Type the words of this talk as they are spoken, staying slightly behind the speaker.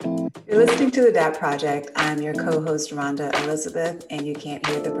You're listening to the DAP Project. I'm your co-host, Rhonda Elizabeth, and you can't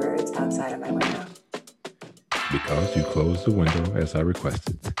hear the birds outside of my window. Because you closed the window as I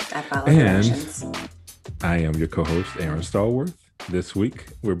requested. I follow directions. I am your co-host, Aaron Stallworth. This week,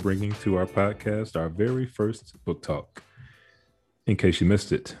 we're bringing to our podcast our very first book talk. In case you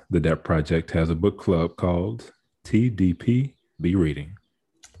missed it, the DAP Project has a book club called TDP Be Reading.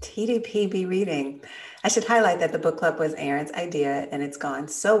 TDP Be Reading. I should highlight that the book club was Aaron's idea, and it's gone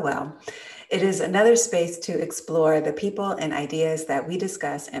so well. It is another space to explore the people and ideas that we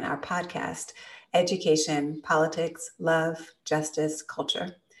discuss in our podcast: education, politics, love, justice,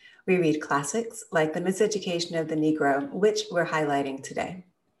 culture. We read classics like The Miseducation of the Negro, which we're highlighting today.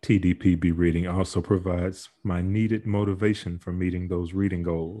 TDP Be Reading also provides my needed motivation for meeting those reading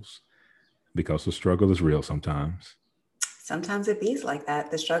goals, because the struggle is real sometimes. Sometimes it bees like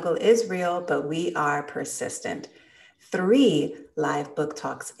that. The struggle is real, but we are persistent. 3 live book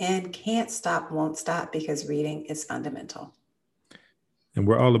talks and can't stop, won't stop, because reading is fundamental. And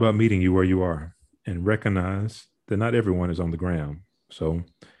we're all about meeting you where you are and recognize that not everyone is on the gram. So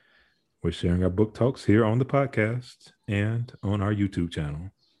we're sharing our book talks here on the podcast and on our YouTube channel.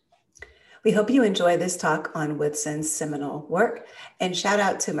 We hope you enjoy this talk on Woodson's seminal work, and shout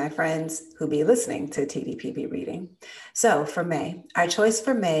out to my friends who be listening to TDPB Reading. So for May, our choice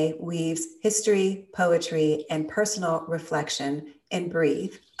for May weaves history, poetry, and personal reflection in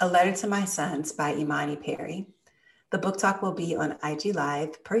Breathe, A Letter to My Sons by Imani Perry. The book talk will be on IG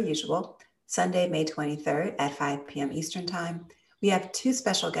Live per usual, Sunday, May 23rd at 5 p.m. Eastern Time. We have 2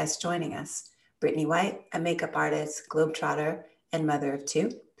 special guests joining us: Brittany White, a makeup artist, globetrotter, and mother of 2.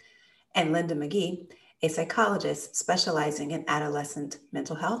 And Linda McGee, a psychologist specializing in adolescent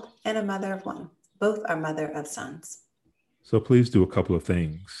mental health and a mother of 1. Both are mother of sons. So please do a couple of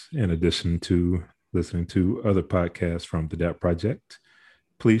things. In addition to listening to other podcasts from the DAP Project,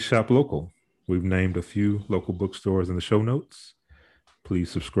 please shop local. We've named a few local bookstores in the show notes.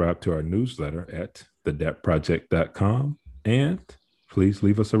 Please subscribe to our newsletter at thedapproject.com, and please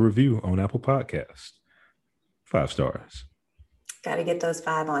leave us a review on Apple Podcasts. 5 stars. Got to get those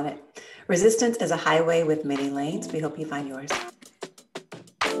 5 on it. Resistance is a highway with many lanes. We hope you find yours.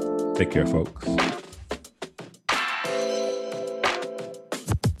 Take care, folks.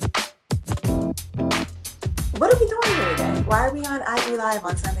 What are we doing here today? Why are we on IG Live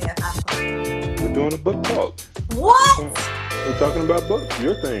on Sunday at 5 o'clock? We're doing a book talk. What? We're talking about books,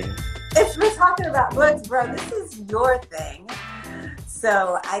 your thing. If we're talking about books, bro, this is your thing.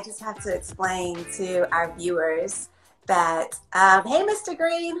 So I just have to explain to our viewers that, hey, Mr.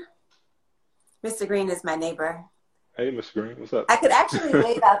 Green. Mr. Green is my neighbor. Hey, Mr. Green, what's up? I could actually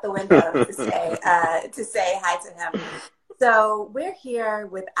wave out the window to say hi to him. So we're here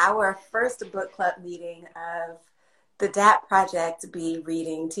with our first book club meeting of the DAP Project Be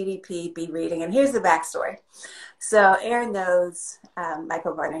Reading, TDP Be Reading. And here's the backstory. So Aaron knows, my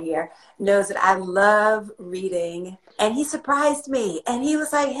co-partner here, knows that I love reading. And he surprised me. And he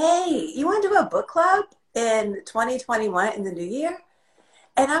was like, hey, you want to do a book club in 2021 in the new year?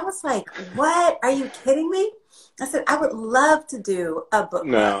 And I was like, what? Are you kidding me? I said, I would love to do a book club.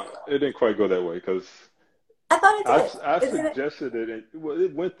 No, it didn't quite go that way, because I thought it did. I suggested it. Well,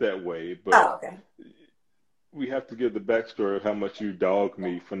 it went that way, but okay. We have to give the backstory of how much you dogged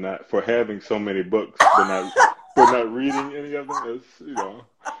me for having so many books, but not reading any of them.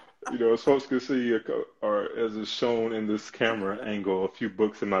 As folks can see, or as is shown in this camera angle, a few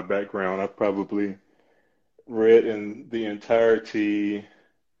books in my background. I've probably read in the entirety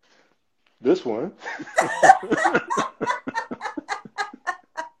this one.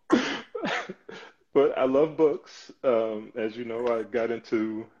 But I love books. As you know, I got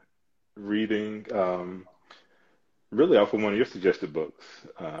into reading really off of one of your suggested books.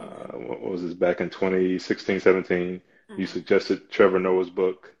 What was this, back in 2016, 17? Mm-hmm. You suggested Trevor Noah's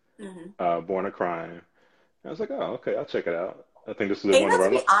book, mm-hmm. Born a Crime. I was like, oh, okay, I'll check it out. I think this is one of our...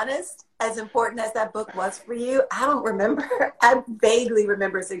 To be honest, as important as that book was for you, I don't remember. I vaguely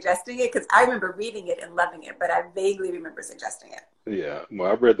remember suggesting it, because I remember reading it and loving it, but I vaguely remember suggesting it. Yeah, well,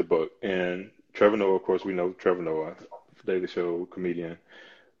 I read the book, and Trevor Noah, of course, we know Trevor Noah, Daily Show comedian,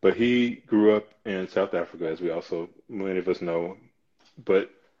 but he grew up in South Africa, as many of us know. But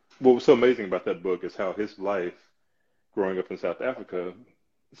what was so amazing about that book is how his life growing up in South Africa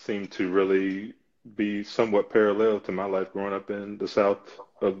seemed to really be somewhat parallel to my life growing up in the South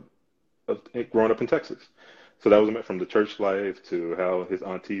of growing up in Texas. So that was from the church life to how his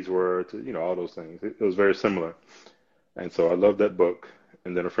aunties were to, all those things. It was very similar. And so I loved that book.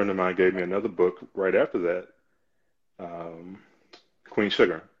 And then a friend of mine gave me another book right after that, Queen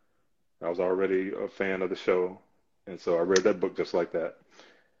Sugar. I was already a fan of the show. And so I read that book just like that.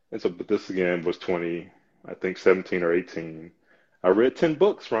 And so, but this again was 20, I think 17 or 18. I read 10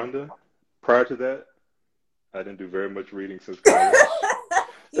 books, Rhonda. Prior to that, I didn't do very much reading since college.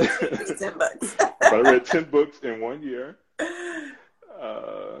 You did read 10 books. But I read 10 books in one year.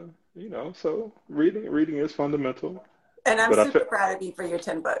 So reading is fundamental. And I'm But super proud of you for your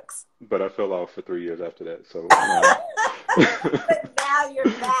 10 books. But I fell off for 3 years after that. So But now you're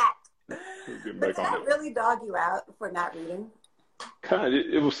back. Getting But back did on I it. really dog you out for not reading? Kind of,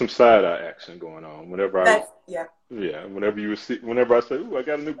 it was some side eye action going on. Whenever you would see, whenever I say, "Ooh, I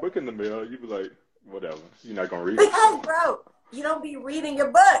got a new book in the mail," you'd be like, "Whatever, you're not gonna read it." Because, bro, you don't be reading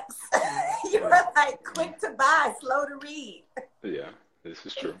your books. You're like quick to buy, slow to read. Yeah, this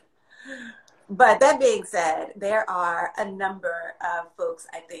is true. But that being said, there are a number of folks,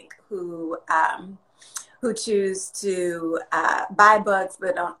 I think, who choose to buy books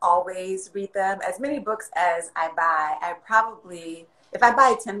but don't always read them. As many books as I buy, if I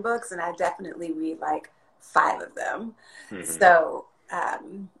buy 10 books, and I definitely read like 5 of them. Mm-hmm. So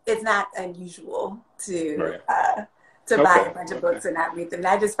it's not unusual to buy a bunch of books and not read them. And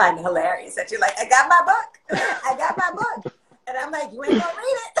I just find it hilarious that you're like, I got my book. And I'm like, you ain't gonna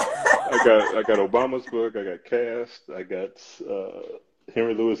read it. I got Obama's book. I got Cast. I got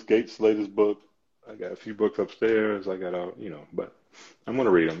Henry Louis Gates' latest book. I got a few books upstairs. I got but I'm gonna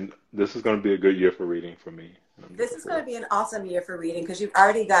read them. This is gonna be a good year for reading for me. This is gonna be an awesome year for reading because you've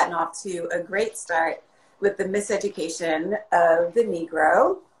already gotten off to a great start with the Miseducation of the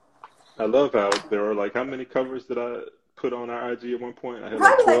Negro. I love how there are how many covers did I put on our IG at one point? I had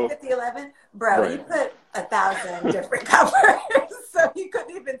probably like 50, 11. Bro, right. You put 1,000 different covers, so you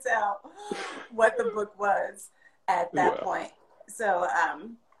couldn't even tell what the book was at that point. So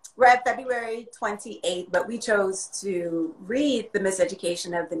we're at February 28th, but we chose to read The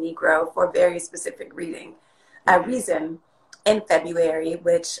Miseducation of the Negro for a very specific reason in February,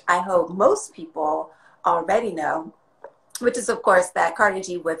 which I hope most people already know, which is, of course, that Carter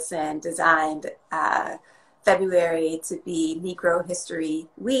G. Woodson designed February to be Negro History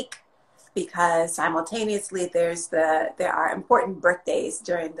Week, because simultaneously there are important birthdays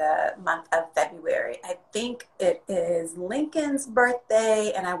during the month of February. I think it is Lincoln's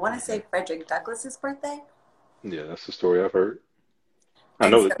birthday, and I want to say Frederick Douglass's birthday. Yeah, that's the story I've heard. I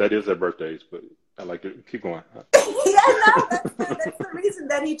know that is their birthdays, but I like to keep going. That's the reason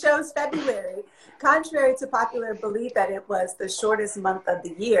that he chose February. Contrary to popular belief that it was the shortest month of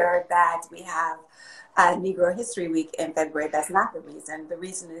the year, that we have Negro History Week in February. That's not the reason. The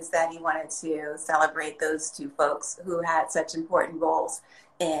reason is that he wanted to celebrate those two folks who had such important roles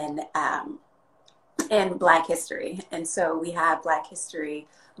in Black history. And so we have Black History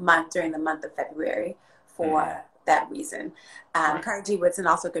Month during the month of February for that reason. Carter G. Woodson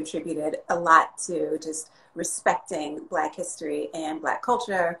also contributed a lot to just respecting Black history and Black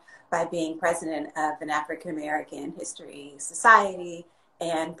culture by being president of an African American History Society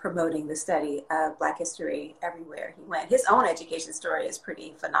and promoting the study of Black history everywhere he went. His own education story is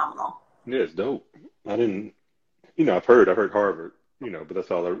pretty phenomenal. Yeah, it's dope. I didn't, I've heard Harvard, but that's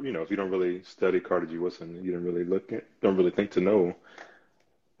all, if you don't really study Carter G. Woodson, you don't really think to know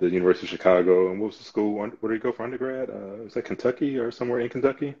the University of Chicago. And what was the school? Where did he go for undergrad? Was that Kentucky or somewhere in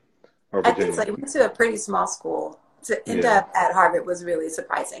Kentucky? Or Virginia? I think so. He went to a pretty small school. To end up at Harvard was really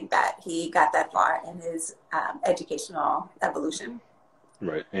surprising that he got that far in his educational evolution.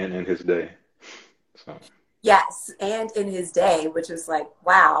 Right, and in his day. So. Yes, and in his day, which was like,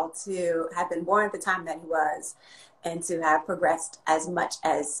 wow, to have been born at the time that he was and to have progressed as much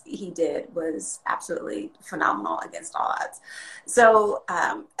as he did was absolutely phenomenal against all odds. So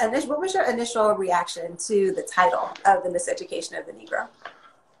what was your initial reaction to the title of The Miseducation of the Negro?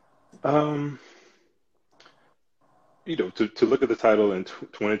 To look at the title in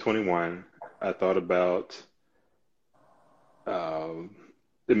 2021, I thought about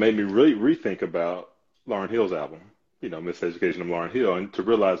it made me really rethink about Lauryn Hill's album, Miseducation of Lauryn Hill, and to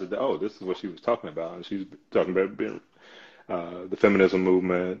realize that, this is what she was talking about. And she's talking about being, the feminism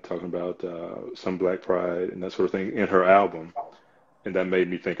movement, talking about some Black pride and that sort of thing in her album. And that made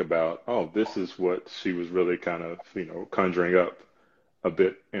me think about, this is what she was really kind of, conjuring up a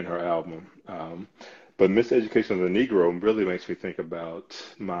bit in her album. But Miseducation of the Negro really makes me think about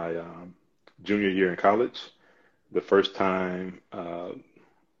my junior year in college, the first time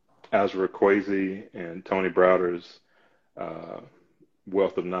Azra Kwesi and Tony Browder's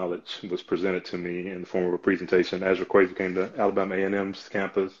wealth of knowledge was presented to me in the form of a presentation. Azra Kwesi came to Alabama A&M's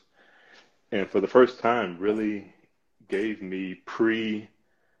campus, and for the first time really gave me pre-Middle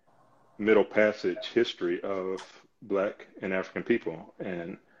Passage history of Black and African people.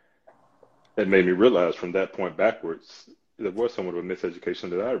 And it made me realize from that point backwards, there was somewhat of a miseducation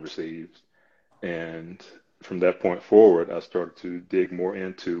that I received. And from that point forward, I started to dig more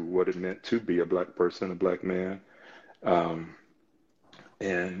into what it meant to be a Black person, a Black man, um,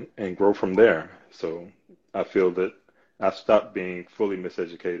 and grow from there. So I feel that I stopped being fully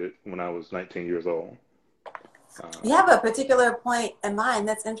miseducated when I was 19 years old. You have a particular point in mind.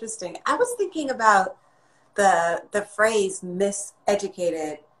 That's interesting. I was thinking about the phrase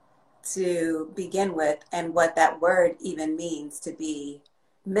miseducated to begin with and what that word even means to be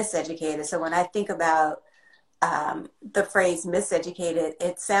miseducated. So when I think about the phrase miseducated,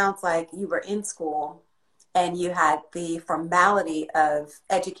 it sounds like you were in school and you had the formality of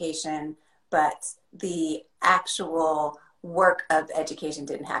education, but the actual work of education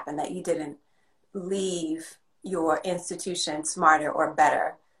didn't happen, that you didn't leave your institution smarter or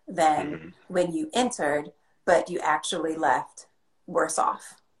better than Hmm. when you entered, but you actually left worse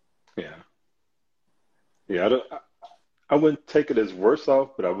off. Yeah. Yeah. I wouldn't take it as worse off,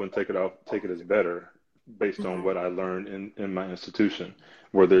 but I wouldn't take it as better based on Mhm. what I learned in my institution,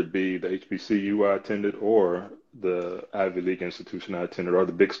 whether it be the HBCU I attended or the Ivy League institution I attended or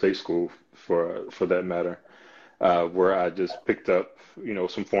the big state school for that matter, where I just picked up,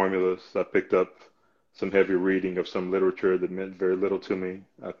 some formulas. I picked up some heavy reading of some literature that meant very little to me.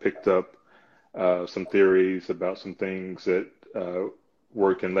 I picked up some theories about some things that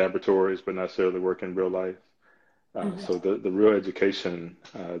work in laboratories but not necessarily work in real life. Mhm. So the real education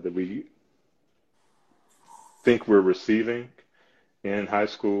that we think we're receiving in high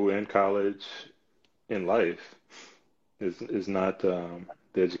school and college in life is not the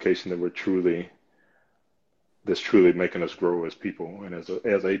education that's truly making us grow as people and as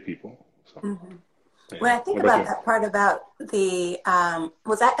a people. So Mhm. When yeah. I think What about about you? that part about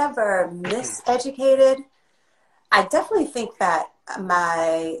was I ever miseducated? I definitely think that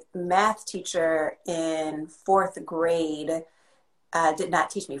my math teacher in fourth grade did not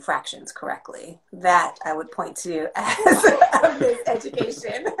teach me fractions correctly. That I would point to as a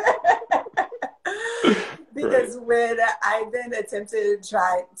miseducation. Right. Because when I then attempted to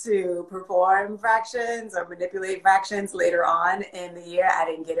try to perform fractions or manipulate fractions later on in the year, I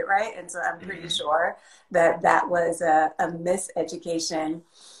didn't get it right. And so I'm pretty Hmm. sure that that was a miseducation.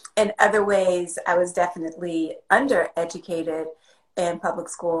 In other ways, I was definitely undereducated in public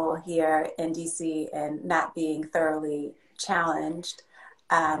school here in DC and not being thoroughly challenged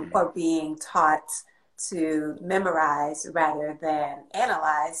Hmm. or being taught to memorize rather than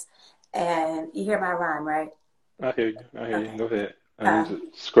analyze. And you hear my rhyme, right? I hear you. I hear you. Okay. Go ahead. I need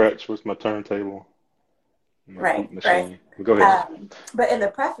Um, to scratch with my turntable, my right, beat right. machine. But go ahead. But in the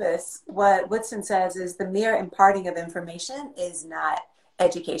preface, what Woodson says is the mere imparting of information is not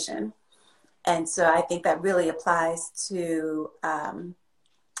education. And so I think that really applies to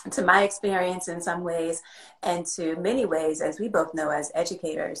my experience in some ways and to many ways, as we both know as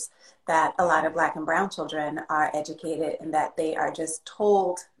educators, that a lot of Black and Brown children are educated and that they are just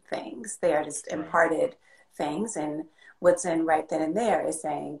told things. They are just Right. imparted things. And what's in right then and there is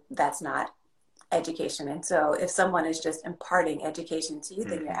saying that's not education. And so if someone is just imparting education to you,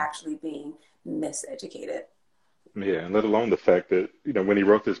 then you're Hmm. actually being miseducated. Yeah, and let alone the fact that, when he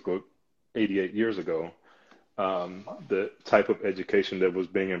wrote this book 88 years ago, the type of education that was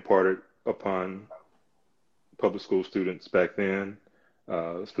being imparted upon public school students back then,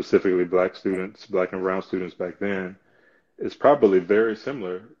 specifically Black students, Black and brown students back then, is probably very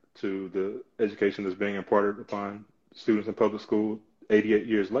similar to the education that's being imparted upon students in public school 88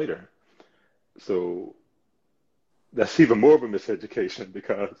 years later. So that's even more of a miseducation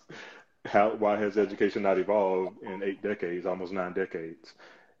because why has education not evolved in 8 decades, almost 9 decades?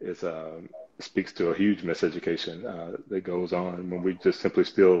 Is speaks to a huge miseducation that goes on when we just simply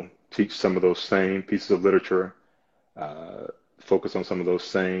still teach some of those same pieces of literature, uh, focus on some of those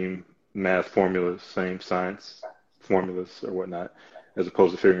same math formulas, same science formulas or whatnot, as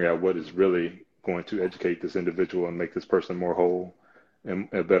opposed to figuring out what is really going to educate this individual and make this person more whole and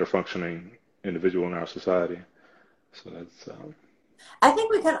a better functioning individual in our society. So that's I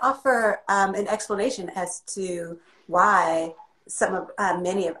think we can offer an explanation as to why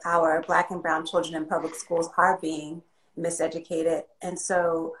many of our Black and Brown children in public schools are being miseducated. And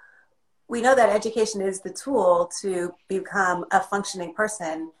so we know that education is the tool to become a functioning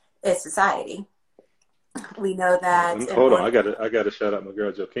person in society. We know that in hold on. order. I gotta shout out my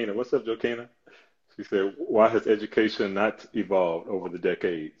girl Jokina. What's up, Jokina? She said, "Why has education not evolved over the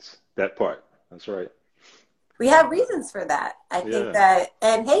decades?" That part. That's right. We have reasons for that. I think Yeah. that,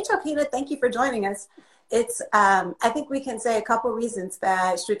 and hey, Chokina, thank you for joining us. I think we can say a couple reasons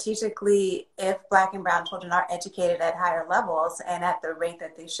that strategically, if Black and Brown children are educated at higher levels and at the rate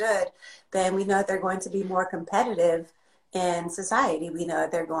that they should, then we know that they're going to be more competitive in society. We know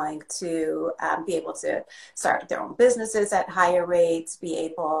that they're going to be able to start their own businesses at higher rates, be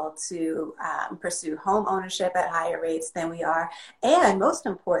able to pursue home ownership at higher rates than we are, and most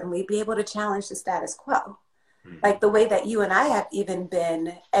importantly, be able to challenge the status quo. Like the way that you and I have even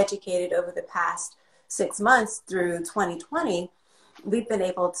been educated over the past 6 months through 2020, we've been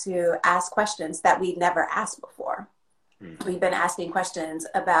able to ask questions that we'd never asked before. We've been asking questions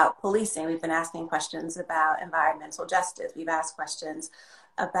about policing. We've been asking questions about environmental justice. We've asked questions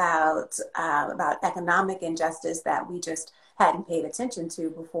about economic injustice that we just hadn't paid attention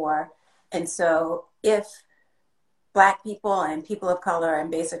to before. And so if Black people and people of color and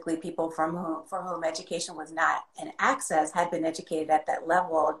basically people for whom education was not an access had been educated at that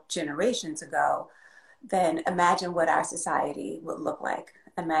level generations ago, then imagine what our society would look like.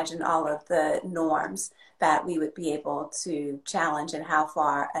 Imagine all of the norms that we would be able to challenge and how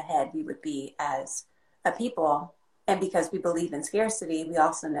far ahead we would be as a people. And because we believe in scarcity, we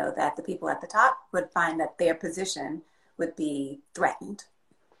also know that the people at the top would find that their position would be threatened.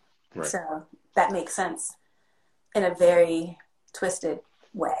 Right. So that makes sense in a very twisted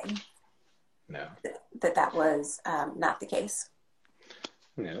way. No. That was not the case.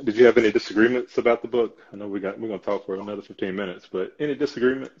 Yeah. Did you have any disagreements about the book? I know we're going to talk for another 15 minutes, but any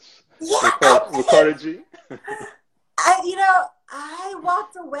disagreements with Carter G? I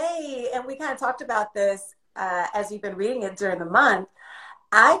walked away, and we kind of talked about this as you've been reading it during the month.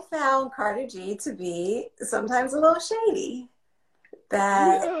 I found Carter G to be sometimes a little shady.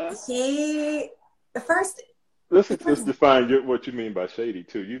 That he first. Let's define what you mean by shady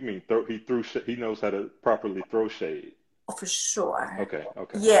too. You mean he knows how to properly throw shade. Oh, for sure. Okay.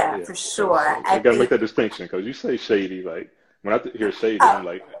 Yeah, for sure. So I gotta make that distinction because you say shady. Like when I hear shady, I'm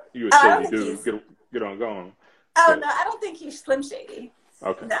like, you a shady dude. Get on going. Oh no, I don't think he's Slim Shady.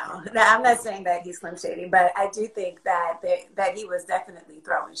 Okay. No, I'm not saying that he's Slim Shady, but I do think that he was definitely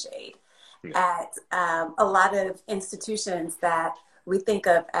throwing shade at a lot of institutions that we think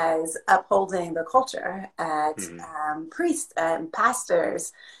of as upholding the culture, at priests and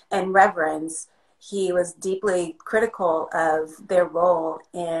pastors and reverends. He was deeply critical of their role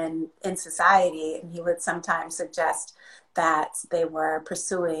in society, and he would sometimes suggest that they were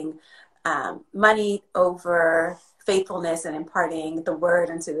pursuing money over faithfulness and imparting the word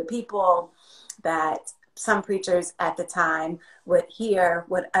unto the people, that some preachers at the time would hear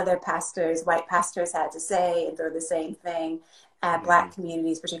what other pastors, white pastors, had to say and throw the same thing at Black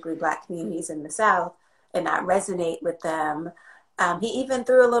communities, particularly Black communities in the South, and not resonate with them. He even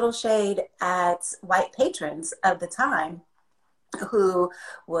threw a little shade at white patrons of the time who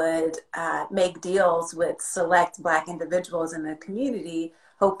would make deals with select Black individuals in the community,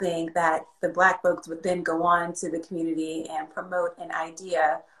 hoping that the Black folks would then go on to the community and promote an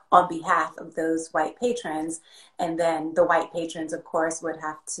idea on behalf of those white patrons. And then the white patrons, of course, would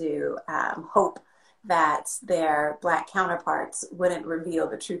have to hope that their Black counterparts wouldn't reveal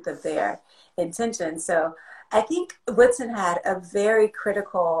the truth of their intentions. So I think Woodson had a very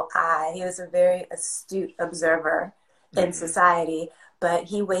critical eye. He was a very astute observer in society, but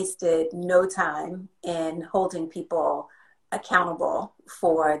he wasted no time in holding people accountable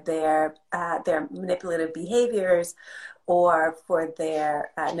for their manipulative behaviors or for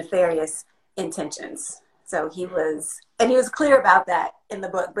their nefarious intentions. So he was clear about that in the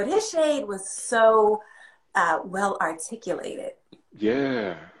book, but his shade was so well articulated.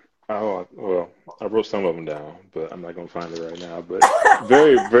 Yeah. Oh, well, I wrote some of them down, but I'm not going to find it right now. But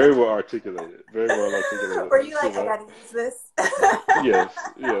very, very well articulated. Very well articulated. Were you like, I got to use this? Yes.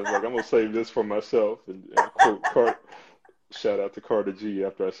 Like, I'm going to save this for myself and quote shout out to Carter G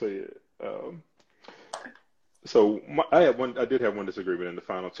after I say it. I did have one disagreement in the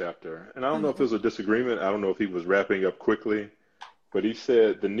final chapter. And I don't know if it was a disagreement. I don't know if he was wrapping up quickly. But he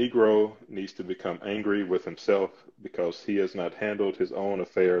said the Negro needs to become angry with himself because he has not handled his own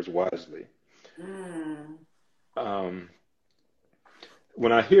affairs wisely.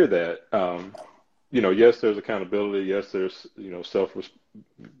 When I hear that, yes, there's accountability. Yes, there's,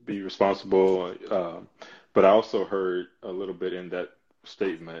 be responsible. But I also heard a little bit in that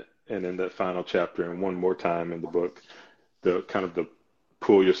statement and in that final chapter and one more time in the book, the kind of the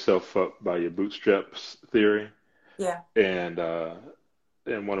pull yourself up by your bootstraps theory. Yeah. And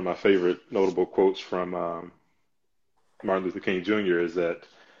one of my favorite notable quotes from Martin Luther King Jr. is that,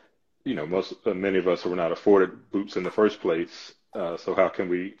 many of us were not afforded boots in the first place. So how can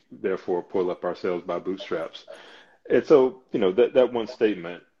we therefore pull up ourselves by bootstraps? And so, that one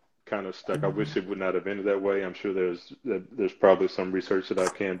statement kind of stuck. I wish it would not have ended that way. I'm sure there's probably some research that I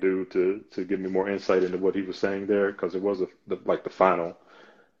can do to give me more insight into what he was saying there, because it was the final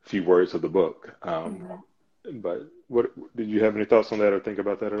few words of the book. But what did you have any thoughts on that or think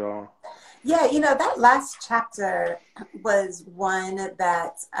about that at all? Yeah, that last chapter was one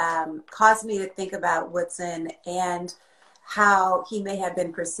that caused me to think about Woodson and how he may have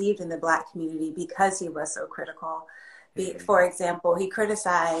been perceived in the Black community because he was so critical. For example, he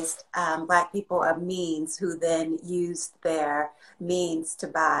criticized Black people of means who then used their means to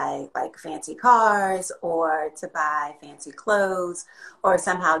buy like fancy cars or to buy fancy clothes or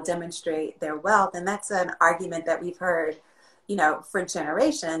somehow demonstrate their wealth. And that's an argument that we've heard, for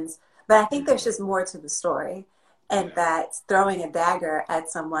generations. But I think there's just more to the story, and that throwing a dagger at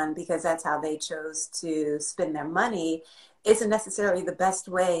someone because that's how they chose to spend their money isn't necessarily the best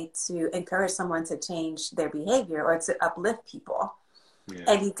way to encourage someone to change their behavior or to uplift people. Yeah.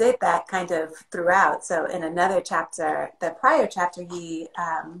 And he did that kind of throughout. So in another chapter, the prior chapter, he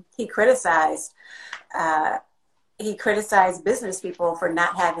criticized business people for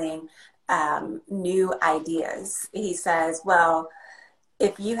not having new ideas. He says, well,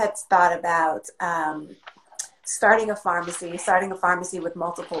 if you had thought about starting a pharmacy with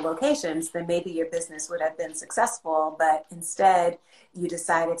multiple locations, then maybe your business would have been successful. But instead, you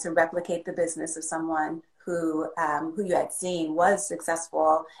decided to replicate the business of someone who you had seen was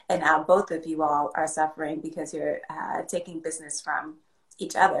successful, and now both of you all are suffering because you're taking business from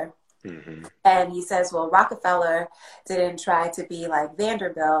each other. Mm-hmm. And he says, well, Rockefeller didn't try to be like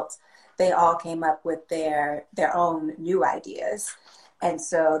Vanderbilt. They all came up with their own new ideas. And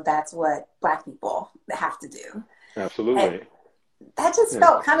so that's what Black people have to do. Absolutely. And that just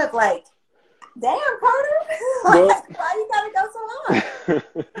felt kind of like, damn, Carter, why you gotta go so long?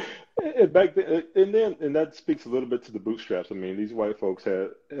 And back then, and that speaks a little bit to the bootstraps. I mean, these white folks had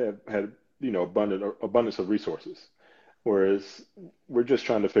abundance of resources, whereas we're just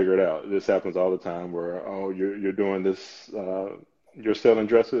trying to figure it out. This happens all the time. Where you're doing this, you're selling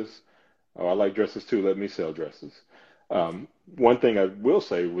dresses. Oh, I like dresses too. Let me sell dresses. One thing I will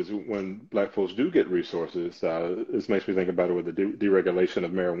say was when Black folks do get resources, this makes me think about it with the deregulation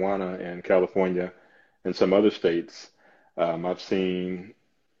of marijuana in California and some other states. I've seen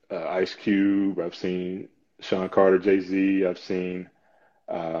Ice Cube, I've seen Sean Carter, Jay-Z, I've seen,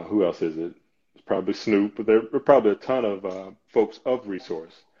 who else is it? It's probably Snoop, but there are probably a ton of folks of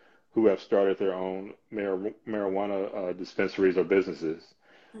resource who have started their own marijuana dispensaries or businesses.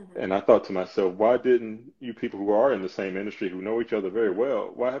 Mm-hmm. And I thought to myself, why didn't you people who are in the same industry, who know each other very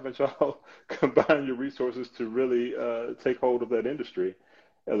well, why haven't y'all combined your resources to really take hold of that industry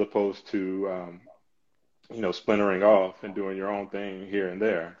as opposed to, splintering off and doing your own thing here and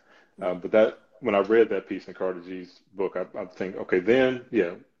there? But that, when I read that piece in Carter G's book, I think, okay, then,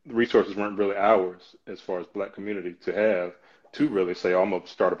 the resources weren't really ours as far as Black community to have to really say, I'm going to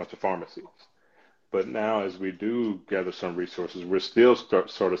start a bunch of pharmacies. But now, as we do gather some resources, we're still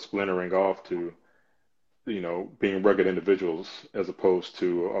sort of splintering off to, being rugged individuals as opposed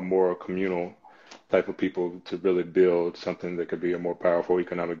to a more communal type of people to really build something that could be a more powerful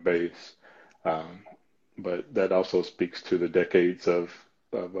economic base. But that also speaks to the decades of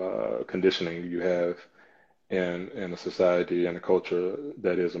conditioning you have in a society and a culture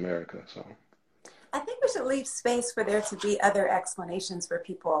that is America. So I think we should leave space for there to be other explanations for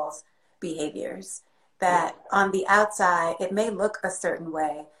people's behaviors, that on the outside it may look a certain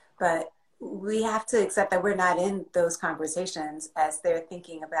way, but we have to accept that we're not in those conversations as they're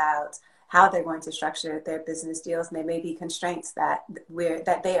thinking about how they're going to structure their business deals. And there may be constraints that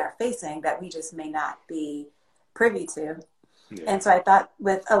they are facing that we just may not be privy to. Yeah. And so I thought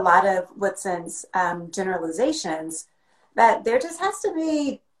with a lot of Woodson's generalizations that there just has to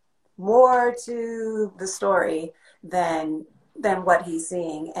be more to the story than what he's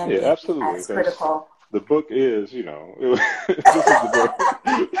seeing, and absolutely. As critical. The book is, this is the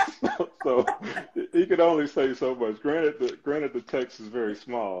book. so he could only say so much. Granted, the text is very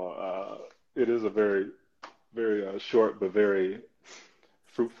small. It is a very, very short but very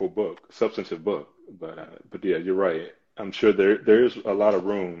fruitful book, substantive book. But yeah, you're right. I'm sure there is a lot of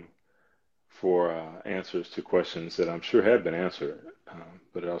room for answers to questions that I'm sure have been answered,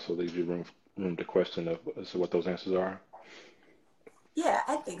 but it also leaves you room to question as to what those answers are. Yeah,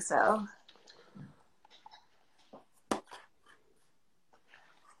 I think so.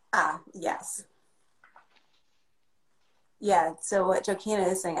 Yes. Yeah, so what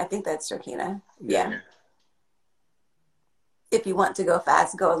Jokina is saying, I think that's Jokina. Yeah. If you want to go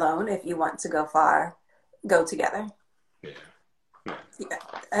fast, go alone. If you want to go far, go together.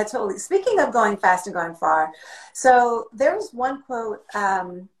 Yeah, totally. Speaking of going fast and going far, so there's one quote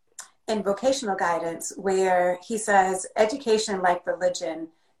in vocational guidance where he says, education, like religion,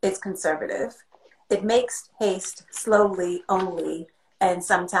 is conservative. It makes haste slowly only, and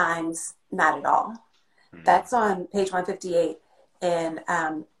sometimes not at all. That's on page 158 in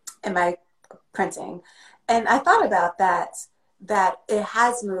my printing. And I thought about that it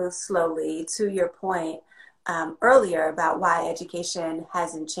has moved slowly, to your point earlier about why education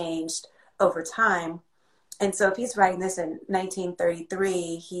hasn't changed over time. And so if he's writing this in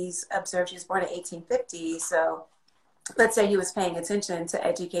 1933, he's observed he was born in 1850. So let's say he was paying attention to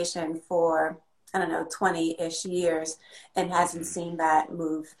education for, I don't know, 20-ish years and hasn't seen that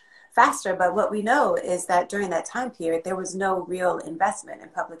move faster. But what we know is that during that time period, there was no real investment in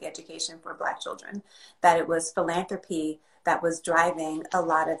public education for Black children, that it was philanthropy that was driving a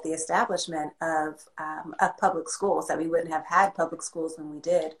lot of the establishment of public schools, that we wouldn't have had public schools when we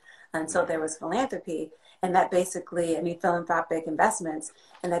did until there was philanthropy. And that basically, I mean, philanthropic investments,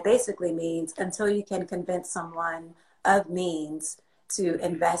 and that basically means until you can convince someone of means to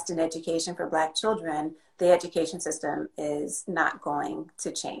invest in education for Black children, the education system is not going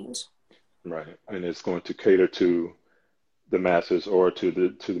to change. Right, and it's going to cater to the masses or to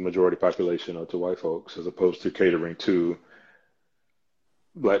the majority population or to white folks, as opposed to catering to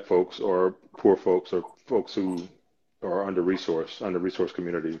Black folks or poor folks or folks who are under-resourced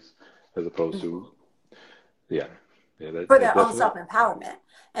communities, as opposed to, for their own self-empowerment.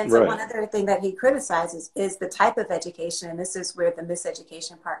 And so right. One other thing that he criticizes is the type of education, and this is where the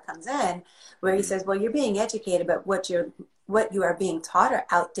miseducation part comes in, where he says, well, you're being educated, but what you are being taught are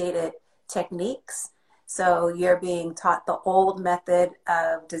outdated techniques. So you're being taught the old method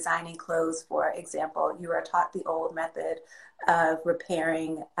of designing clothes, for example. You are taught the old method of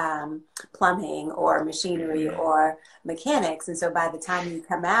repairing plumbing or machinery or mechanics. And so by the time you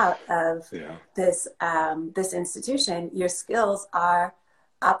come out of this institution, your skills are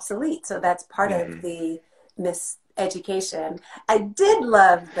obsolete. So that's part of the miseducation. I did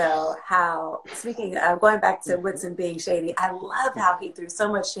love, though, how, speaking of going back to Woodson being shady, I love how he threw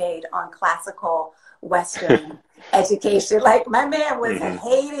so much shade on classical Western education. Like, my man was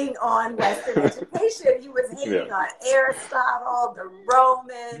hating on Western education. He was hating on Aristotle, the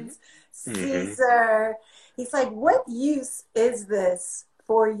Romans, Caesar. He's like, what use is this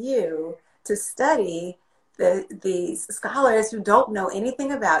for you to study these scholars who don't know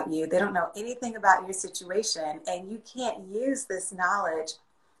anything about you? They don't know anything about your situation, and you can't use this knowledge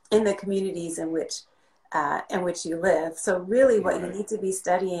in the communities in which you live. So really what you need to be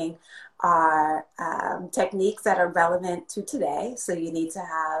studying are techniques that are relevant to today. So you need to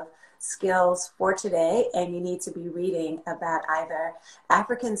have skills for today, and you need to be reading about either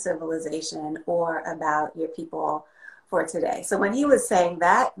African civilization or about your people for today. So when he was saying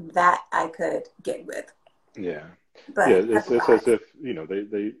that I could get with. Yeah. But it's as if,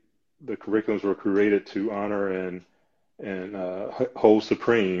 the curriculums were created to honor and hold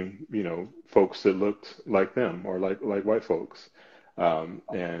supreme, folks that looked like them or like white folks.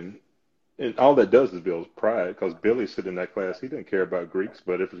 And all that does is build pride, because Billy sit in that class. He didn't care about Greeks,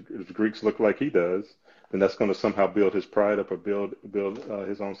 but if Greeks look like he does, then that's going to somehow build his pride up or build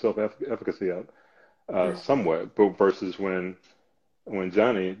his own self-efficacy up somewhat. But versus when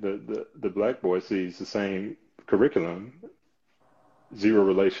Johnny, the Black boy, sees the same curriculum, zero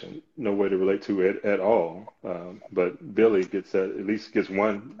relation, no way to relate to it at all. But Billy at least gets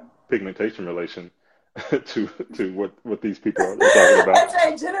one pigmentation relation to what these people are talking about. That's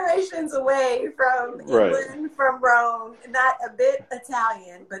right, generations away from England, from Rome, not a bit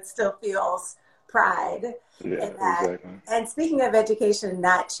Italian, but still feels pride in that. Exactly. And speaking of education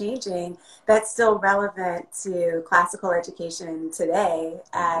not changing, that's still relevant to classical education today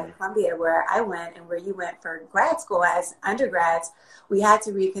at Columbia, where I went and where you went for grad school. As undergrads, we had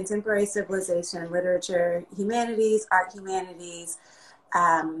to read contemporary civilization, literature, humanities, art humanities,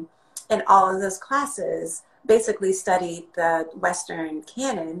 and all of those classes basically studied the Western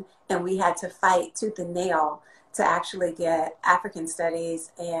canon, and we had to fight tooth and nail to actually get African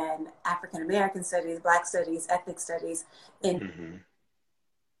studies and African American studies, Black studies, ethnic studies in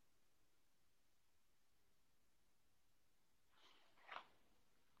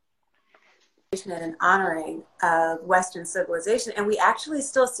and an honoring of Western civilization. And we actually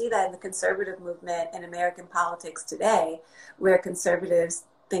still see that in the conservative movement in American politics today, where conservatives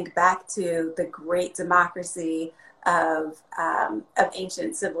think back to the great democracy of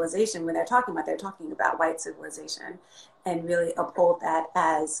ancient civilization. When they're talking about white civilization, and really uphold that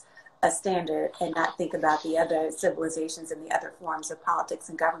as a standard and not think about the other civilizations and the other forms of politics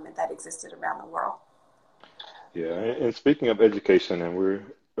and government that existed around the world. Yeah, and speaking of education, and we're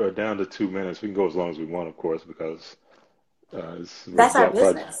down to 2 minutes. We can go as long as we want, of course, because that's our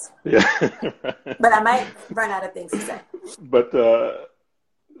business. Yeah. But I might run out of things to say. But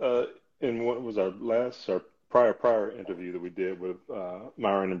in what was our prior interview that we did with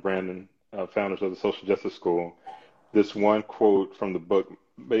Myron and Brandon founders of the social justice school, this one quote from the book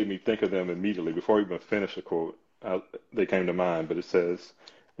made me think of them immediately. Before I even finished the quote, they came to mind. But it says,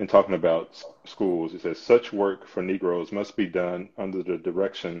 in talking about schools, it says, such work for Negroes must be done under the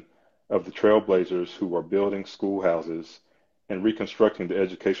direction of the trailblazers who are building schoolhouses and reconstructing the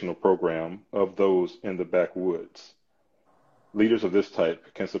educational program of those in the backwoods. Leaders of this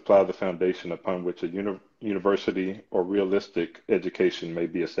type can supply the foundation upon which a university or realistic education may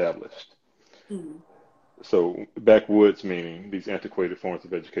be established. Mm. So backwoods meaning these antiquated forms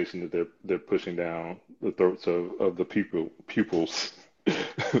of education that they're pushing down the throats of the pupils.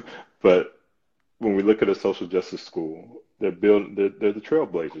 But when we look at a social justice school, they're the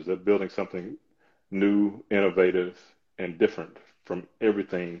trailblazers. They're building something new, innovative, and different from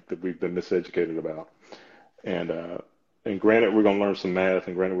everything that we've been miseducated about. And granted, we're going to learn some math,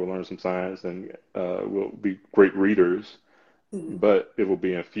 and granted, we'll learn some science, and we'll be great readers, Mm. but it will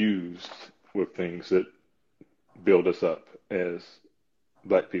be infused with things that build us up as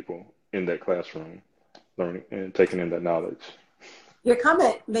Black people in that classroom, learning and taking in that knowledge. Your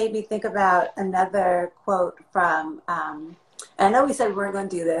comment made me think about another quote from, and I know we said we weren't going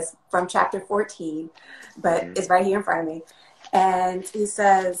to do this, from chapter 14, but it's right here in front of me. And he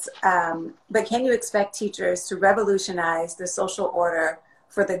says, but can you expect teachers to revolutionize the social order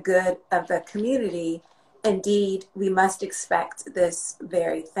for the good of the community? Indeed, we must expect this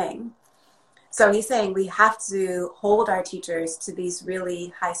very thing. So he's saying we have to hold our teachers to these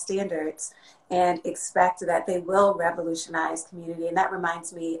really high standards and expect that they will revolutionize community. And that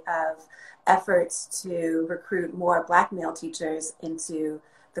reminds me of efforts to recruit more Black male teachers into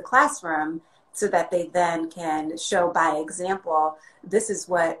the classroom so that they then can show by example, this is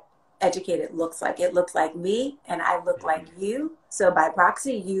what educated looks like. It looks like me and I look like you. So by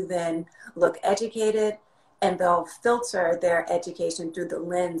proxy, you then look educated, and they'll filter their education through the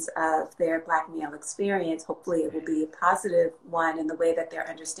lens of their Black male experience. Hopefully it will be a positive one in the way that they're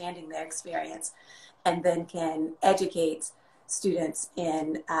understanding their experience, and then can educate students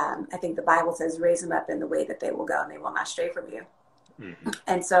in, I think the Bible says, raise them up in the way that they will go and they will not stray from you. Mm-hmm.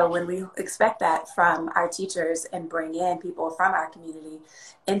 And so when we expect that from our teachers and bring in people from our community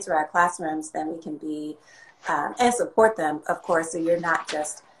into our classrooms, then we can be, and support them, of course, so you're not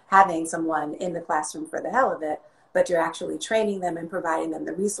just having someone in the classroom for the hell of it, but you're actually training them and providing them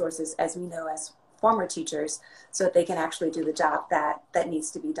the resources, as we know as former teachers, so that they can actually do the job that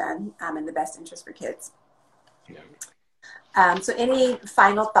needs to be done in the best interest for kids. Yeah. So any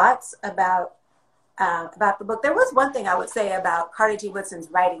final thoughts about the book? There was one thing I would say about Carter G. Woodson's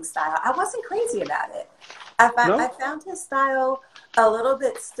writing style. I wasn't crazy about it. I found his style a little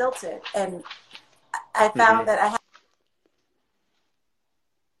bit stilted, and I found that I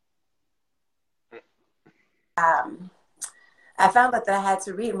had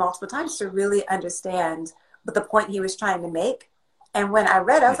to read multiple times to really understand what the point he was trying to make. And when I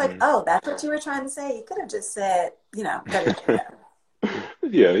read, I was like, oh, that's what you were trying to say? You could have just said,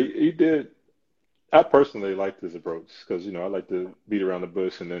 Yeah, he did. I personally liked his approach because, I like to beat around the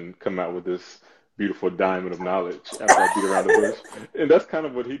bush and then come out with this beautiful diamond of knowledge after I beat around the bush. And that's kind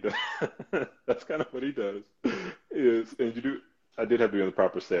of what he does. That's kind of what he does. I did have to be in the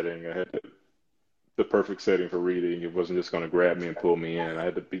proper setting. I had the perfect setting for reading. It wasn't just going to grab me and pull me in. I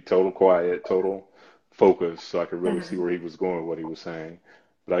had to be total quiet, total focus, so I could really see where he was going, what he was saying.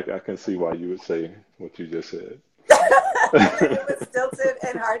 But I can see why you would say what you just said. It was stilted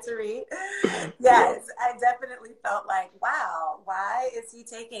and hard to read. Yes, I definitely felt like, wow, why is he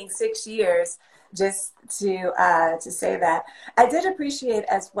taking 6 years just to say that? I did appreciate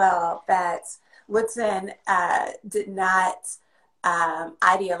as well that Woodson did not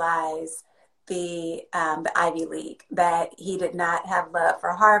idealize the Ivy League, that he did not have love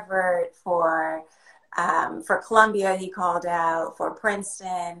for Harvard, for Columbia, he called out, for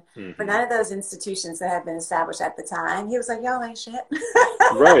Princeton, for none of those institutions that had been established at the time. He was like, y'all ain't shit.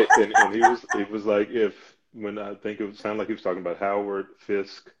 Right. And he was like, when I think it sounded like he was talking about Howard,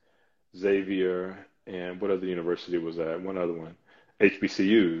 Fisk, Xavier, and what other university was that? One other one,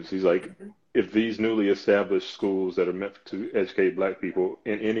 HBCUs. He's like, if these newly established schools that are meant to educate Black people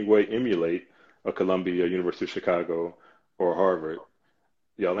in any way emulate a Columbia, University of Chicago, or Harvard,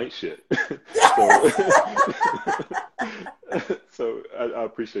 y'all ain't shit. So I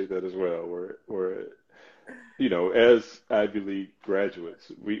appreciate that as well. Where as Ivy League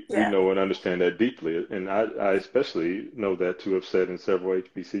graduates, we know and understand that deeply, and I especially know that to have sat in several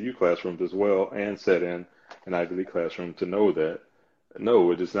HBCU classrooms as well, and sat in an Ivy League classroom to know that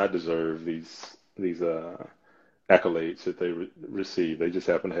no, it does not deserve these accolades that they receive. They just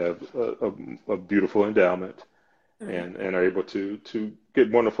happen to have a beautiful endowment and are able to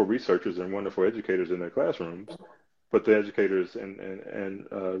get wonderful researchers and wonderful educators in their classrooms. But the educators and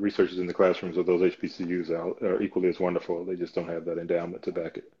researchers in the classrooms of those HBCUs are equally as wonderful. They just don't have that endowment to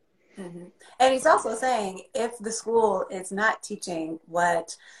back it. Mm-hmm. And he's also saying if the school is not teaching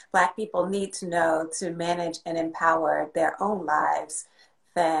what Black people need to know to manage and empower their own lives,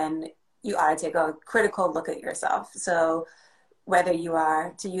 then you ought to take a critical look at yourself. So whether you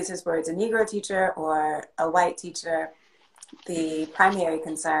are, to use his words, a Negro teacher or a white teacher, the primary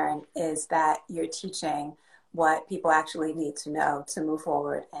concern is that you're teaching what people actually need to know to move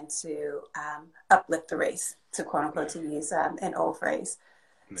forward and to uplift the race, to quote unquote, to use an old phrase.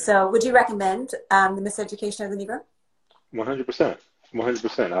 So would you recommend The Miseducation of the Negro? 100%.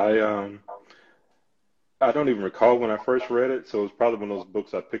 100%. I don't even recall when I first read it, so it was probably one of those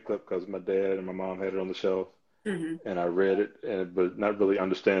books I picked up because my dad and my mom had it on the shelf, and I read it, but not really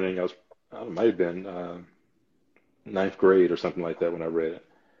understanding. I might have been ninth grade or something like that when I read it,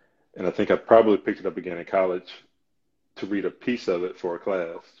 and I think I probably picked it up again in college to read a piece of it for a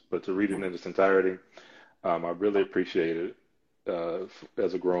class, but to read it in its entirety, I really appreciated it.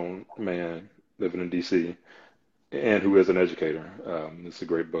 As a grown man living in DC and who is an educator. It's a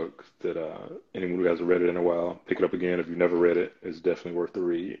great book that anyone who hasn't read it in a while, pick it up again. If you've never read it, it's definitely worth the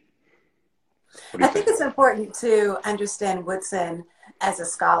read. I think it's important to understand Woodson as a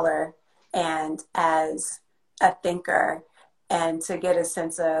scholar and as a thinker, and to get a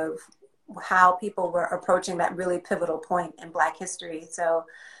sense of how people were approaching that really pivotal point in Black history. So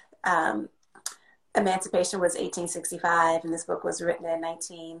Emancipation was 1865, and this book was written in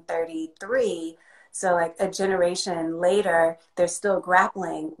 1933. So like a generation later, they're still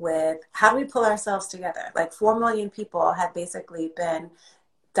grappling with how do we pull ourselves together? Like 4 million people have basically been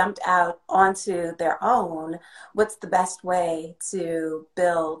dumped out onto their own. What's the best way to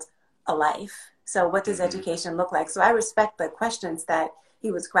build a life? So what does education look like? So I respect the questions that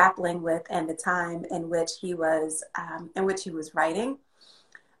he was grappling with and the time in which he was writing.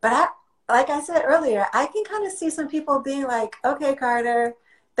 But like I said earlier, I can kind of see some people being like, okay, Carter,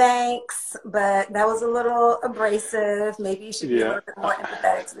 thanks, but that was a little abrasive. Maybe you should be a little bit more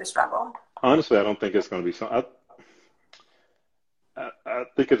empathetic to the struggle. Honestly, I don't think it's going to be I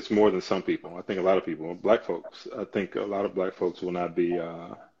think it's more than some people. I think a lot of people, Black folks, I think a lot of Black folks will not be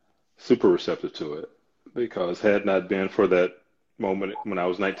super receptive to it, because had it not been for that moment when I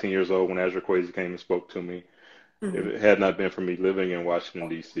was 19 years old, when Azra Kwesi came and spoke to me, if it had not been for me living in Washington,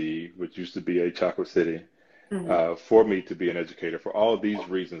 D.C., which used to be a chocolate city, for me to be an educator, for all of these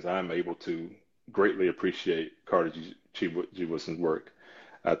reasons, I'm able to greatly appreciate Carter G. Woodson's work.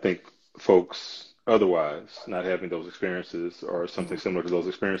 I think folks otherwise, not having those experiences or something similar to those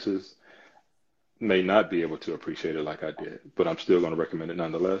experiences, may not be able to appreciate it like I did, but I'm still going to recommend it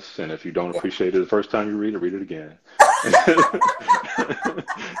nonetheless. And if you don't appreciate it the first time you read it again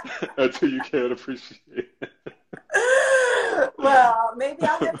until you can appreciate it. Well, maybe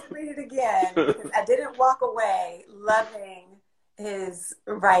I'll have to read it again, because I didn't walk away loving his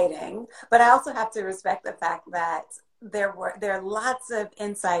writing, but I also have to respect the fact that there are lots of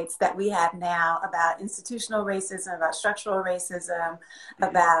insights that we have now about institutional racism, about structural racism,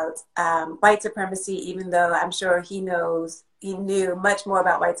 about white supremacy, even though I'm sure he knew much more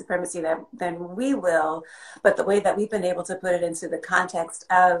about white supremacy than we will. But the way that we've been able to put it into the context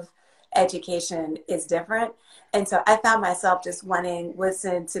of education is different. And so I found myself just wanting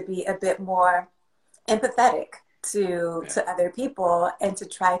Woodson to be a bit more empathetic to other people, and to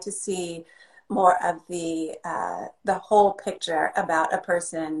try to see more of the whole picture about a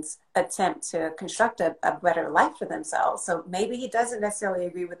person's attempt to construct a better life for themselves. So maybe he doesn't necessarily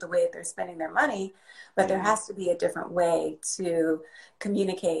agree with the way that they're spending their money, but there has to be a different way to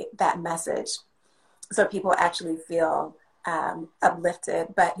communicate that message so people actually feel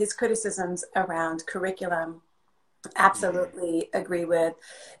uplifted. But his criticisms around curriculum, absolutely agree with.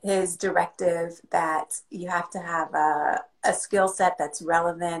 His directive that you have to have a skill set that's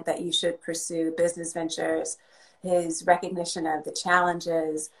relevant, that you should pursue business ventures, his recognition of the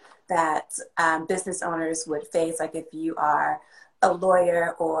challenges that business owners would face. Like if you are a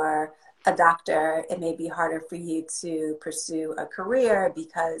lawyer or a doctor, it may be harder for you to pursue a career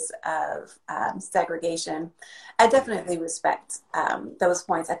because of segregation. I definitely respect those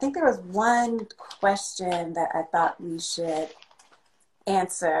points. I think there was one question that I thought we should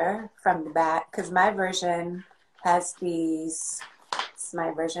answer from the back, because my version has these. This is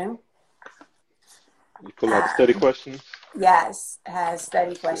my version. You pull out study questions? Yes, it has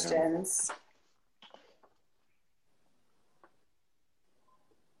study questions.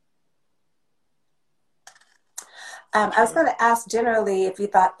 I was going to ask generally if you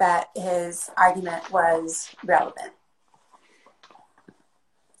thought that his argument was relevant.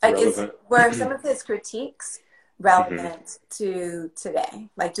 Like, were some of his critiques relevant to today?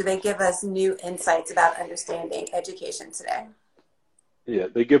 Like, do they give us new insights about understanding education today? Yeah,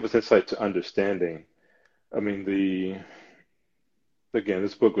 they give us insight to understanding. I mean, again,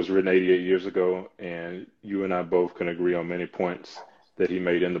 this book was written 88 years ago, and you and I both can agree on many points that he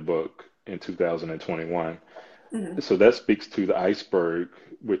made in the book in 2021. So that speaks to the iceberg,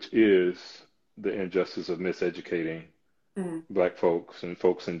 which is the injustice of miseducating Black folks and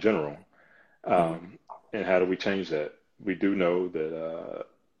folks in general. And how do we change that? We do know that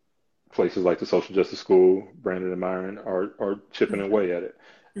places like the Social Justice School, Brandon and Myron, are chipping away at it.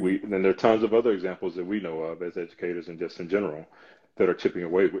 Then there are tons of other examples that we know of as educators and just in general that are chipping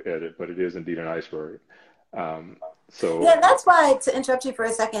away at it, but it is indeed an iceberg. Yeah, that's why, to interrupt you for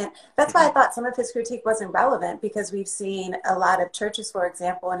a second, that's why I thought some of his critique wasn't relevant, because we've seen a lot of churches, for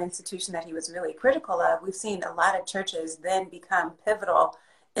example, an institution that he was really critical of, we've seen a lot of churches then become pivotal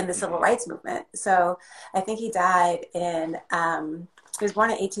in the civil rights movement. So I think he died in, he was born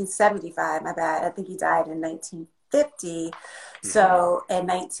in 1875, my bad. I think he died in 1950. So in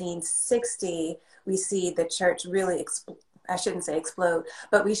 1960, we see the church really I shouldn't say explode,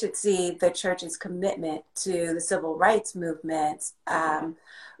 but we should see the church's commitment to the civil rights movement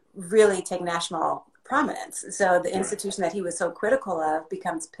really take national prominence. So the institution that he was so critical of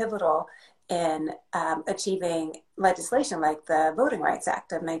becomes pivotal in achieving legislation like the Voting Rights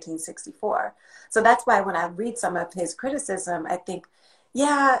Act of 1964. So that's why when I read some of his criticism, I think,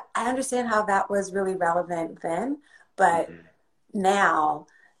 yeah, I understand how that was really relevant then, but now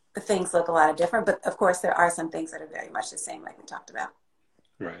things look a lot different. But of course, there are some things that are very much the same, like we talked about.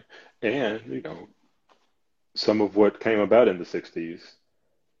 Right. And, some of what came about in the 60s,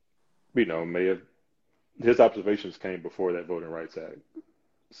 may have, his observations came before that Voting Rights Act.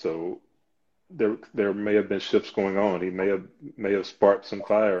 So there may have been shifts going on. He may have sparked some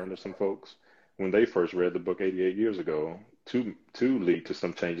fire under some folks when they first read the book 88 years ago to lead to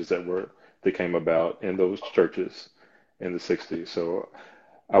some changes that came about in those churches in the 60s. So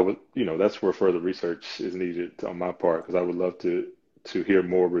I would, that's where further research is needed on my part, because I would love to hear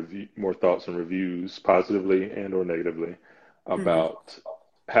more thoughts and reviews, positively and or negatively, about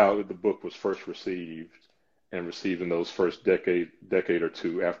how the book was first received and received in those first decade or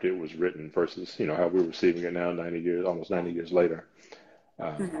two after it was written versus, how we're receiving it now, almost 90 years later.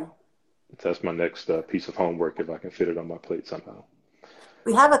 That's my next piece of homework, if I can fit it on my plate somehow.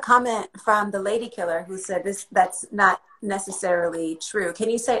 We have a comment from the Lady Killer who said that's not necessarily true. Can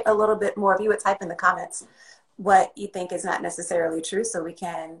you say a little bit more, if you would type in the comments what you think is not necessarily true, so we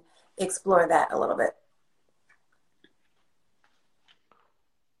can explore that a little bit.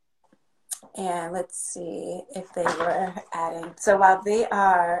 And let's see if they were adding. So while they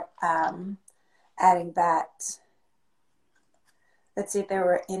are adding that, let's see if there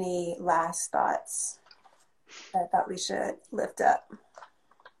were any last thoughts that I thought we should lift up.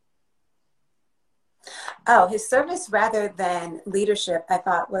 Oh, his service rather than leadership, I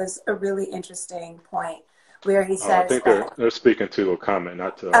thought, was a really interesting point, where he says, I think they're speaking to a comment,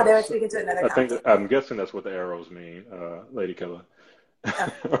 not to. Oh, they were speaking to another comment. I'm guessing that's what the arrows mean, Lady Killer.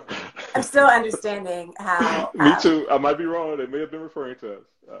 Oh. I'm still understanding how. Me too. I might be wrong. They may have been referring to us.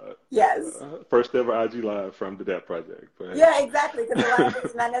 Yes. First ever IG Live from the TDP Project. But, yeah, exactly. Because a lot of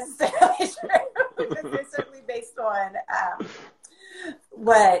it's not necessarily true. Because they're certainly based on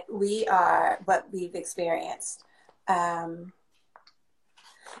what we've experienced. As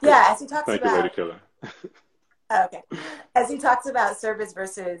he talks Thank about. You, Lady Killer. Okay. As he talks about service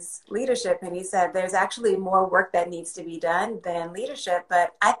versus leadership, and he said there's actually more work that needs to be done than leadership,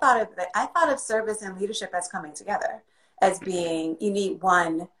 but I thought of service and leadership as coming together, as being, you need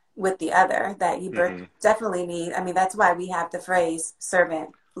one with the other, that you definitely need. I mean, that's why we have the phrase servant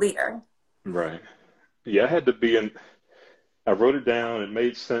leader. Right. Yeah, I had to be in. I wrote it down. It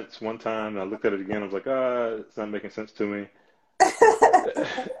made sense one time. I looked at it again. I was like, it's not making sense to me.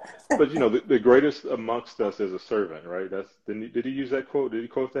 But the greatest amongst us is a servant, right? Did he use that quote? Did he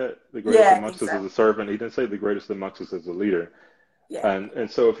quote that? The greatest amongst us is a servant. He didn't say the greatest amongst us is a leader. Yeah. And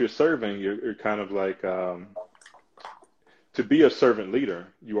so if you're serving, you're kind of like to be a servant leader.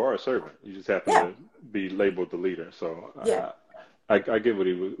 You are a servant. You just happen to be labeled the leader. So I get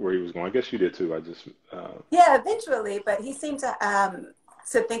where he was going. I guess you did too. I just eventually, but he seemed to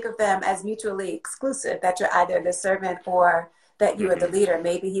think of them as mutually exclusive. That you're either the servant or that you are the leader.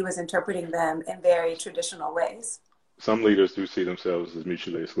 Maybe he was interpreting them in very traditional ways. Some leaders do see themselves as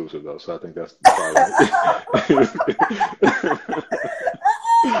mutually exclusive, though, so I think that's not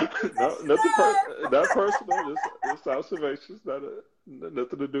personal. just observations,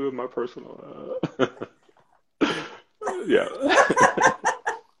 nothing to do with my personal. Yeah.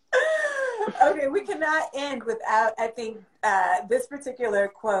 Okay, we cannot end without, I think, this particular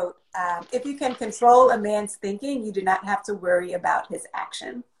quote. If you can control a man's thinking, you do not have to worry about his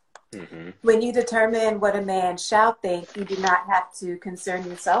action. Mm-hmm. When you determine what a man shall think, you do not have to concern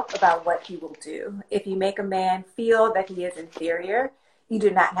yourself about what he will do. If you make a man feel that he is inferior, you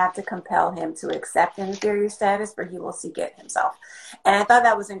do not have to compel him to accept an inferior status, for he will seek it himself. And I thought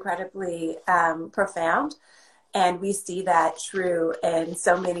that was incredibly profound. And we see that true in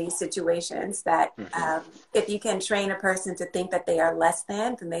so many situations that if you can train a person to think that they are less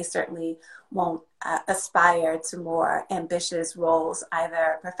than, then they certainly won't aspire to more ambitious roles,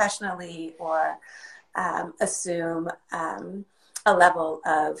 either professionally or assume a level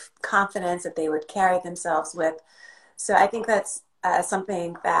of confidence that they would carry themselves with. So I think that's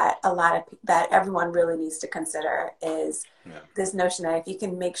something that that everyone really needs to consider is this notion that if you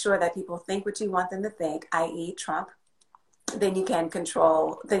can make sure that people think what you want them to think, i.e. Trump, then you can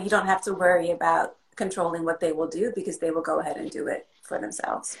then you don't have to worry about controlling what they will do, because they will go ahead and do it for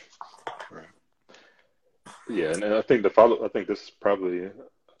themselves. Right. Yeah, and I think this is probably,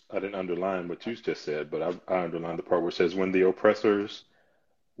 I didn't underline what you just said, but I underlined the part where it says, when the oppressors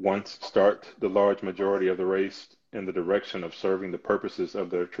once start the large majority of the race in the direction of serving the purposes of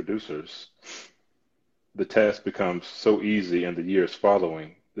their traducers, the task becomes so easy in the years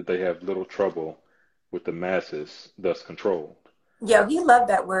following that they have little trouble with the masses thus controlled. Yo, he loved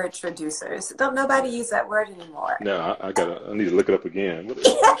that word, traducers. Don't nobody use that word anymore. No, I need to look it up again. No,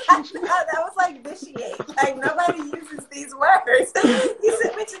 that was like vitiate. Like, nobody uses these words. You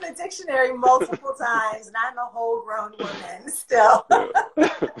sent me to the dictionary multiple times, and I'm a whole grown woman still.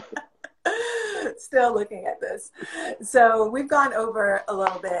 Still looking at this. So we've gone over a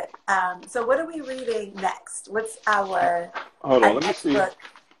little bit. So what are we reading next? What's our Hold on, let me see. book?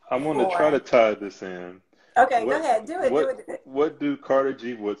 I want to try to tie this in. Okay, go ahead. Do it. What do Carter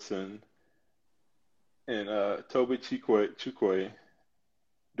G. Woodson and Toby Chukwe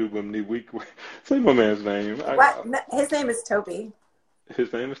Dubumniwikwe, say my man's name. His name is Toby.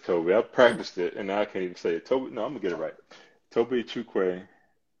 His name is Toby. I practiced it, and now I can't even say it. Toby. No, I'm going to get it right. Toby Chukwe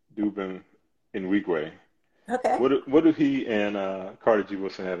Dubumniwikwe. Okay. What do he and Carter G.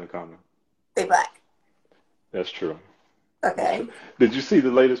 Woodson have in common? They black. That's true. Okay. Did you see the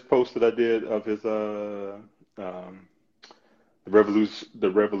latest post that I did of his the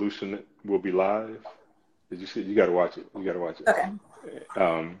revolution will be live? Did you see? You got to watch it.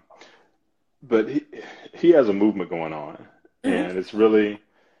 Okay. But he has a movement going on, and it's really,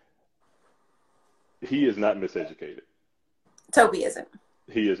 he is not miseducated. Toby isn't.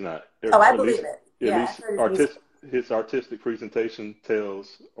 He is not. I believe it. At least his artistic presentation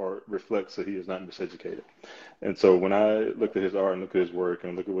tells or reflects that he is not miseducated. And so when I looked at his art and look at his work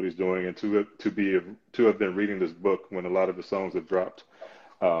and look at what he's doing, and to have been reading this book when a lot of his songs have dropped,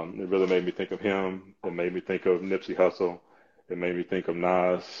 it really made me think of him. It made me think of Nipsey Hussle. It made me think of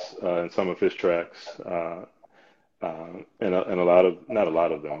Nas and some of his tracks, and a lot of, not a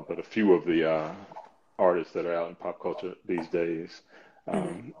lot of them, but a few of the artists that are out in pop culture these days.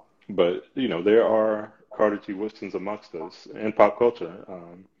 But there are Carter G. Woodsons amongst us in pop culture.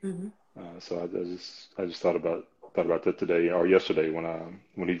 So I just thought about that today or yesterday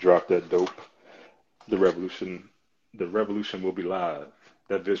when he dropped that dope, the revolution will be live.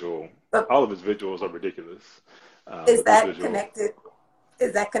 That visual, all of his visuals are ridiculous. Is that connected?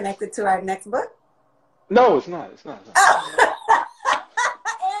 Is that connected to our next book? No, it's not. It's not. Oh.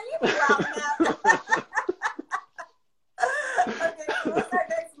 And you out now. Okay, so what's our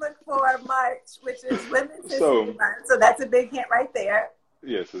next book for March, which is Women's History Month? So that's a big hint right there.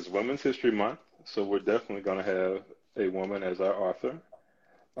 Yes, it's Women's History Month. So we're definitely going to have a woman as our author,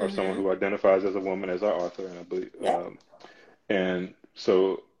 or someone who identifies as a woman as our author, and I believe. And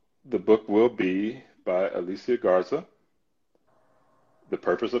so the book will be by Alicia Garza, The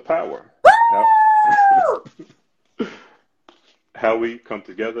Purpose of Power. How we come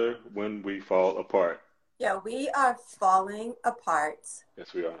together when we fall apart. Yeah, we are falling apart.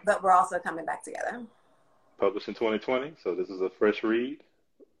 Yes, we are. But we're also coming back together. Published in 2020, so this is a fresh read.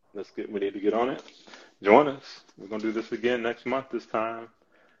 We need to get on it. Join us. We're going to do this again next month this time,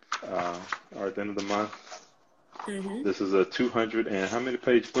 or at the end of the month. This is a 200 and how many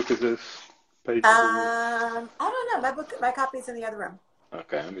page book is this? I don't know. My copy's in the other room.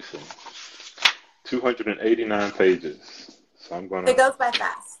 Okay, let me see. 289 pages. So I'm going to. It goes by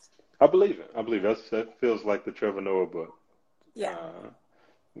fast. I believe it. That feels like the Trevor Noah book. Yeah.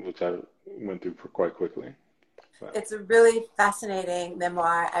 Which I went through quite quickly. So. It's a really fascinating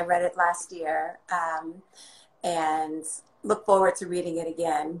memoir. I read it last year. and look forward to reading it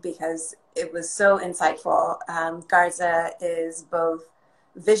again because it was so insightful. Garza is both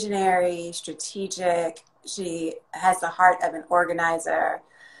visionary, strategic. She has the heart of an organizer.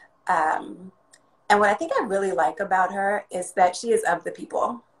 And what I think I really like about her is that she is of the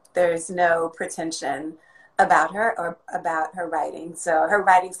people. There's no pretension about her or about her writing. So her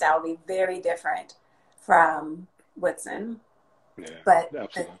writing style will be very different from Woodson. Yeah, but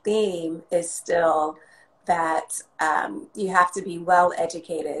absolutely. the theme is still that you have to be well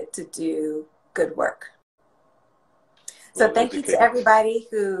educated to do good work. So Well thank you to educated. everybody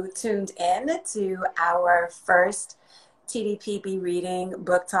who tuned in to our first TDPB reading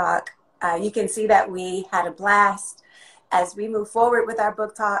book talk. You can see that we had a blast. As we move forward with our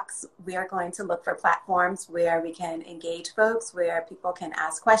book talks, we are going to look for platforms where we can engage folks, where people can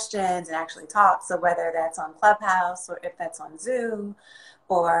ask questions and actually talk. So whether that's on Clubhouse or if that's on Zoom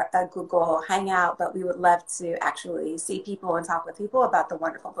or a Google Hangout, but we would love to actually see people and talk with people about the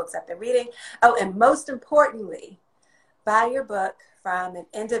wonderful books that they're reading. Oh, and most importantly, buy your book from an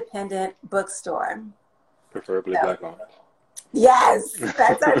independent bookstore. Preferably So, Black owned. yes,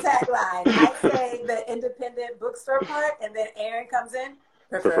 that's our tagline. I say the independent bookstore part, and then Aaron comes in.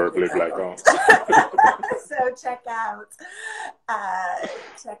 Preferably Black owned. So check out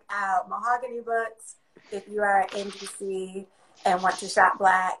Mahogany Books if you are in DC and want to shop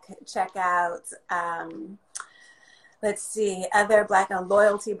Black. Check out let's see, other Black-owned.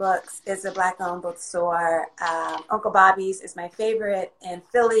 Loyalty Books is a Black-owned bookstore. Uncle Bobby's is my favorite in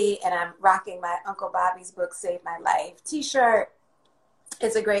Philly, and I'm rocking my Uncle Bobby's book Saved My Life t-shirt.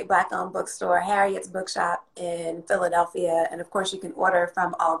 It's a great Black-owned bookstore. Harriet's Bookshop in Philadelphia. And, of course, you can order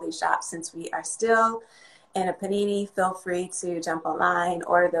from all these shops since we are still in a panini. Feel free to jump online,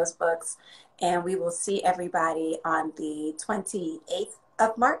 order those books, and we will see everybody on the 28th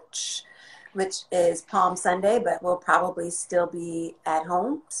of March, which is Palm Sunday, but we'll probably still be at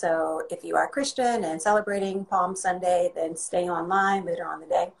home. So if you are Christian and celebrating Palm Sunday, then stay online later on the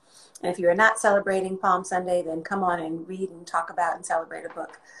day. And if you are not celebrating Palm Sunday, then come on and read and talk about and celebrate a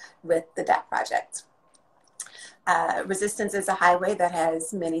book with the DAP Project. Resistance is a highway that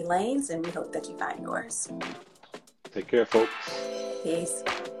has many lanes, and we hope that you find yours. Take care, folks. Peace.